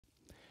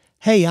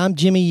Hey, I'm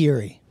Jimmy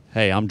Urey.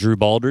 Hey, I'm Drew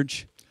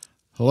Baldridge.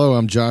 Hello,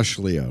 I'm Josh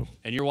Leo.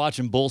 And you're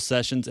watching Bull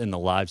Sessions in the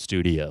live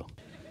studio.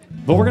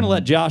 But we're going to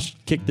let Josh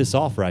kick this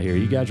off right here.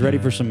 You guys ready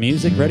for some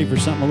music? Ready for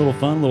something a little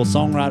fun? A little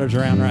Songwriters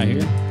around right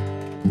here?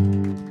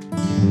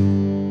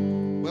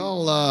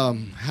 Well,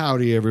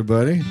 howdy,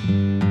 everybody.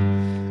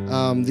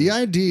 The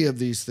idea of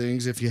these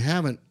things, if you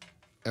haven't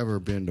ever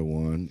been to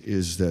one,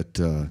 is that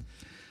the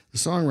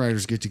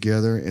songwriters get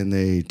together and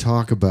they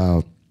talk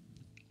about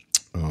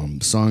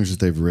songs that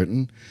they've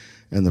written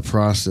and the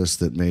process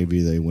that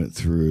maybe they went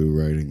through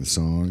writing the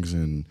songs.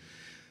 And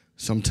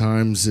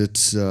sometimes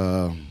it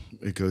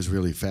goes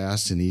really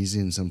fast and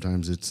easy, and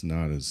sometimes it's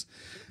not as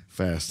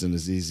fast and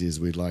as easy as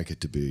we'd like it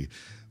to be.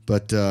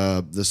 But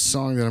the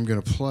song that I'm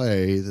going to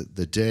play,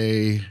 the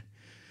day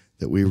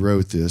that we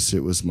wrote this,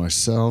 it was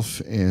myself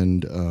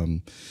and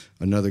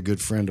another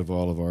good friend of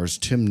all of ours,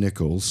 Tim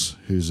Nichols,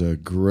 who's a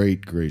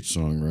great, great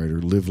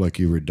songwriter, Live Like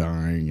You Were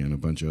Dying, and a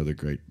bunch of other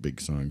great big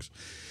songs.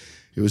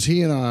 It was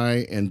he and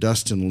I and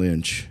Dustin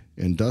Lynch.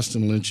 And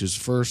Dustin Lynch's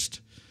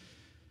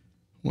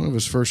one of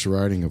his first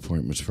writing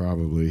appointments,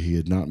 probably, he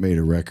had not made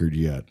a record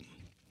yet.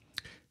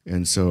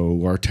 And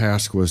so our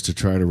task was to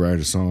try to write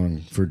a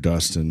song for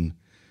Dustin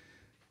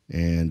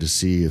and to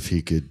see if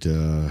he could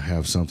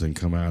have something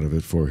come out of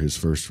it for his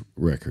first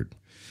record.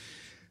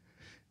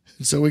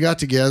 And so we got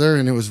together,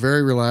 and it was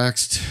very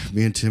relaxed.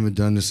 Me and Tim had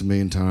done this a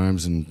million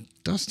times, and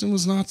Dustin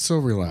was not so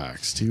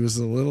relaxed. He was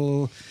a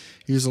little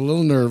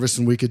nervous,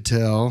 and we could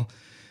tell.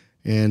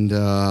 And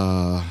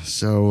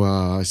so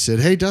I said,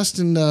 "Hey,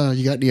 Dustin,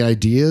 you got any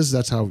ideas?"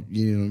 That's how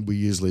we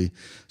usually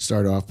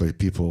start off by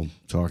people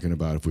talking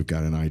about if we've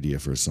got an idea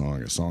for a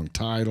song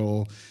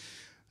title,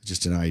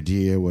 just an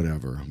idea,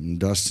 whatever. And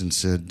Dustin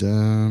said,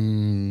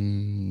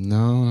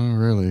 "No, not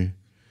really."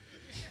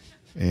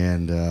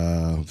 And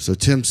so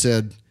Tim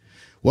said,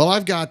 "Well,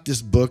 I've got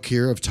this book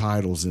here of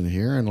titles in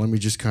here, and let me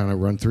just kind of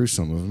run through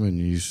some of them, and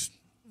you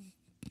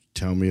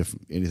tell me if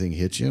anything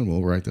hits you, and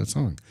we'll write that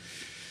song."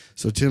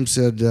 So Tim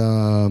said,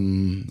 "How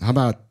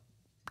about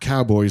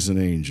Cowboys and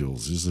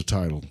Angels?" Is the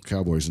title,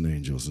 Cowboys and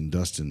Angels. And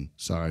Dustin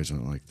sighs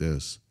went like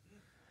this.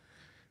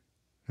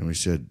 And we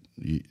said,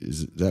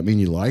 "Does that mean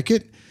you like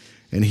it?"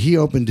 And he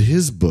opened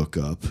his book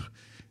up,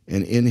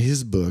 and in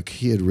his book,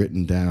 he had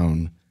written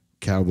down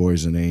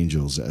Cowboys and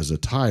Angels as a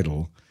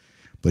title,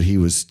 but he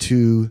was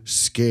too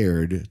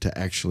scared to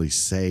actually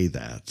say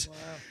that. Wow.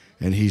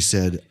 And he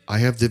said, "I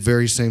have the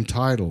very same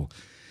title."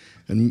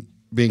 And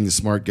being the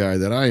smart guy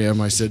that I am,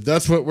 I said,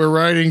 "That's what we're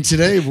writing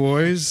today,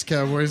 boys,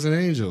 Cowboys and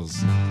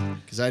Angels,"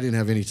 because I didn't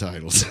have any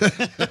titles.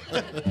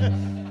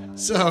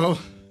 So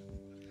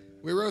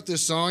we wrote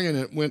this song, and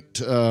it went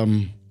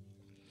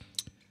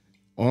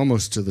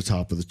almost to the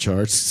top of the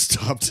charts. It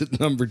stopped at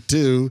number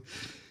 2.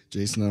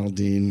 Jason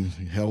Aldean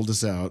held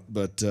us out,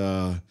 but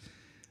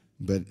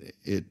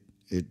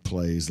it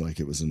plays like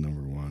it was a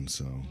number 1,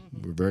 so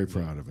we're very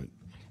proud of it.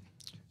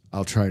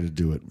 I'll try to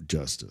do it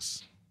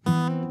justice.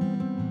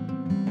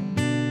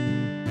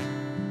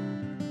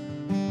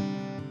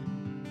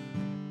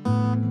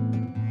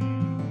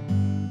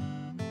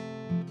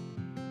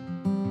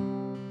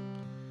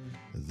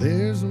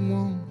 There's a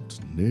want,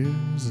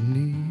 there's a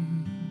need.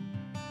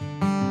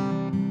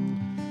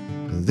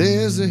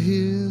 There's a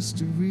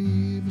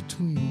history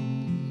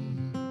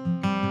between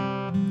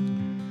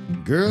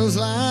girls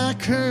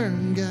like her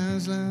and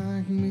guys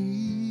like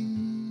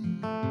me.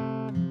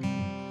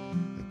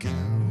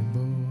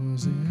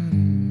 Cowboys and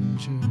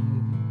angels.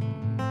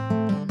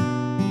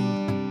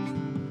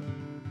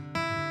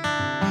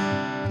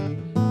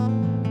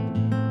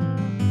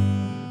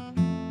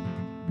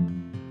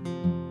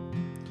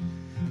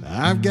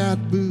 I've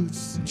got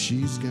boots and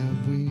she's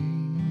got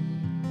wings.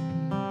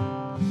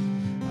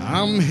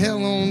 I'm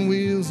hell on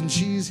wheels and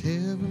she's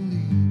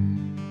heavenly.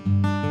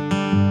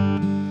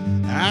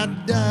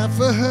 I'd die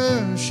for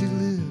her, she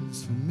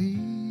lives for me.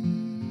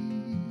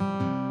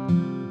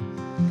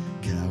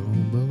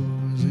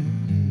 Cowboys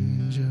and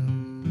angels.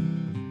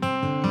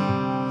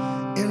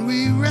 And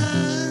we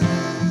ride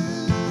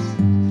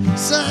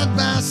side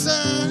by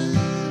side,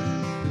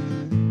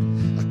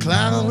 a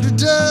cloud of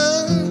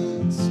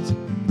dust,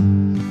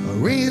 a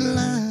red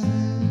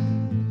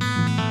line.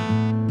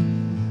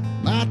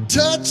 My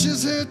touch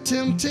is her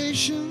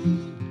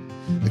temptation,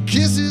 a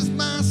kiss is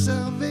my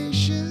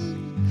salvation.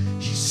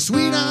 She's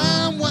sweet,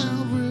 I'm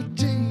wild, we're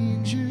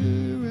dangerous.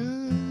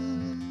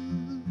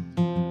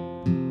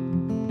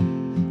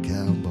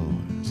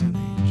 Cowboys and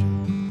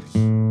angels.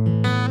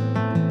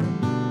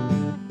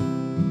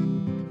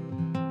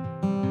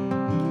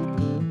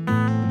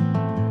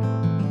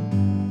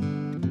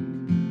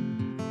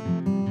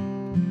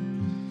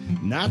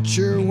 Not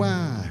sure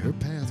why her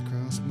path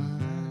crossed mine.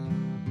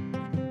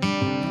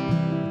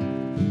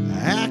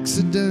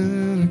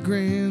 Accident, a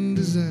grand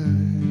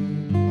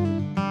design.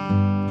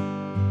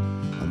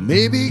 Or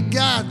maybe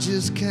God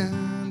just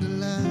kinda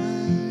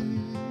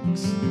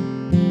likes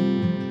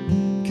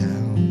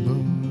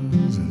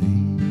cowboys and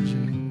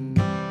angels.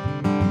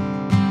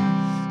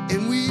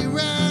 And we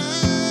ride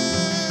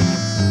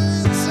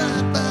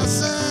side by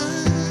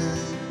side,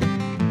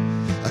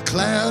 a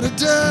cloud of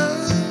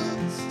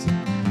dust,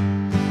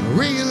 a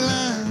ring of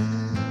light.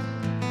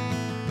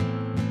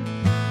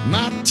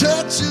 My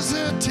touch is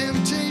a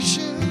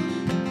temptation,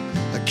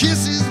 a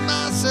kiss is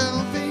my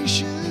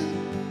salvation.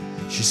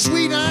 She's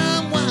sweet,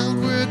 I'm wild,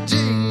 we're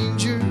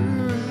dangerous.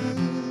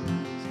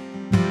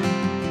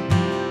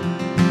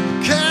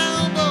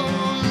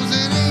 Cowboys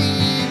and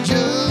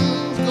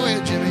angels. Go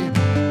ahead, Jimmy.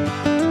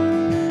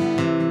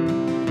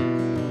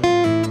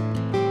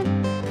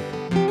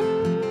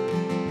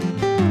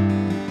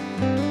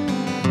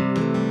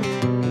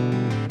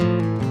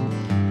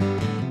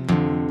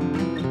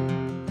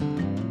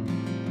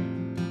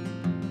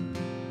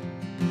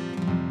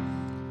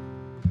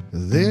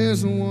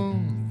 There's a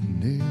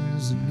want,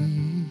 there's a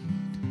need,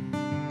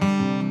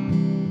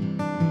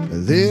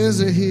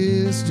 there's a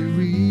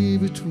history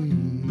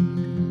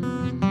between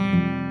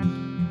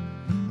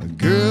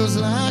girls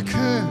like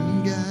her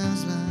and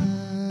guys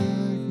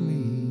like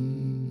me.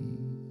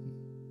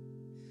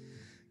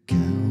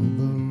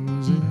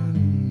 Cowboys and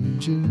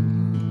angels,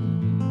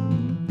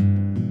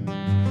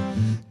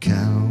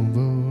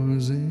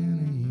 cowboys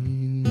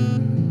and angels.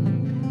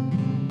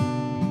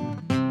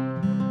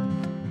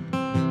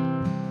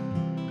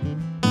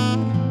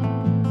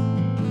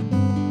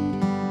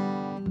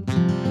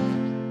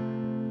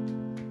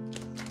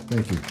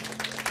 Thank you.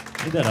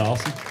 Isn't that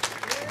awesome?